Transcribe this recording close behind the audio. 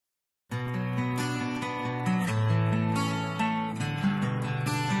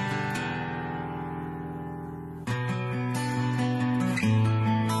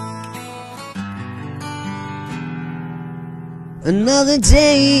Another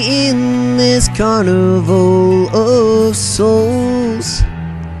day in this carnival of souls.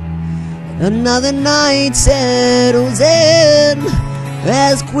 Another night settles in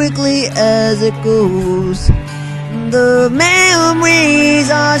as quickly as it goes. The memories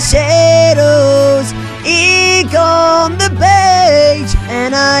are shadows ink on the page,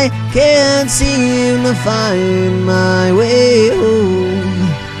 and I can't seem to find my way home.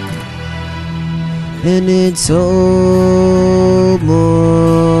 And it's almost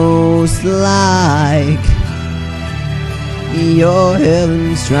like your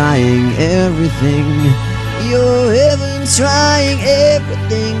heaven's trying everything. Your heaven's trying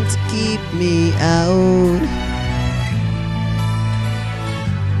everything to keep me out.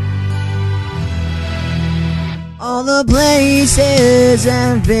 All the places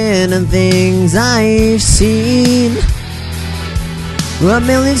I've been and things I've seen, a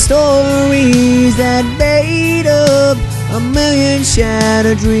million stories that made up a million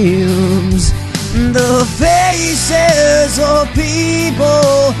shattered dreams. The faces of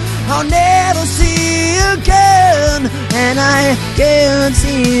people I'll never see again, and I can't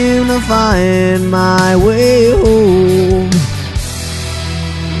seem to find my way home.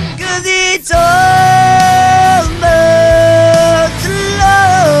 'Cause it's almost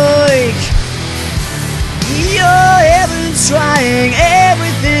like your heaven's trying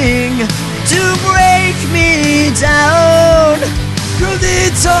everything to break me down. 'Cause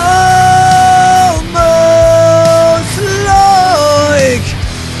it's almost like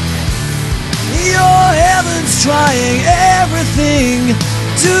your heaven's trying everything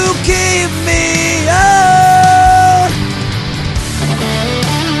to keep me out.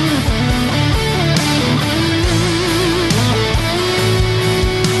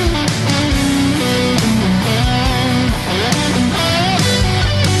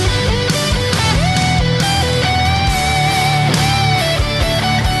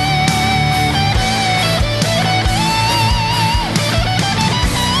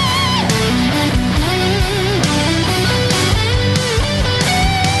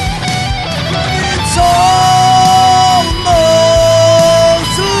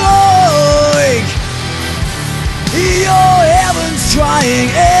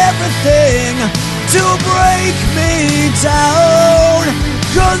 Trying everything to break me down.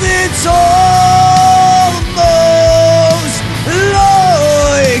 'Cause it's almost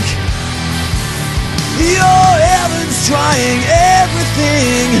like your heaven's trying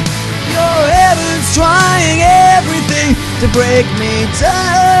everything. Your heaven's trying everything to break me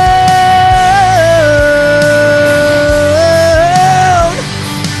down.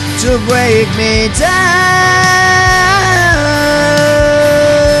 To break me down.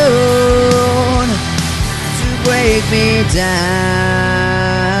 Break me down.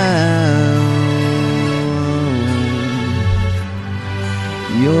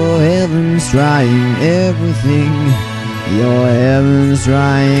 Your heaven's trying everything. Your heaven's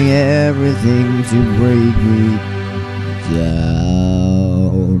trying everything to break me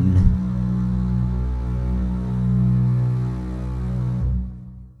down.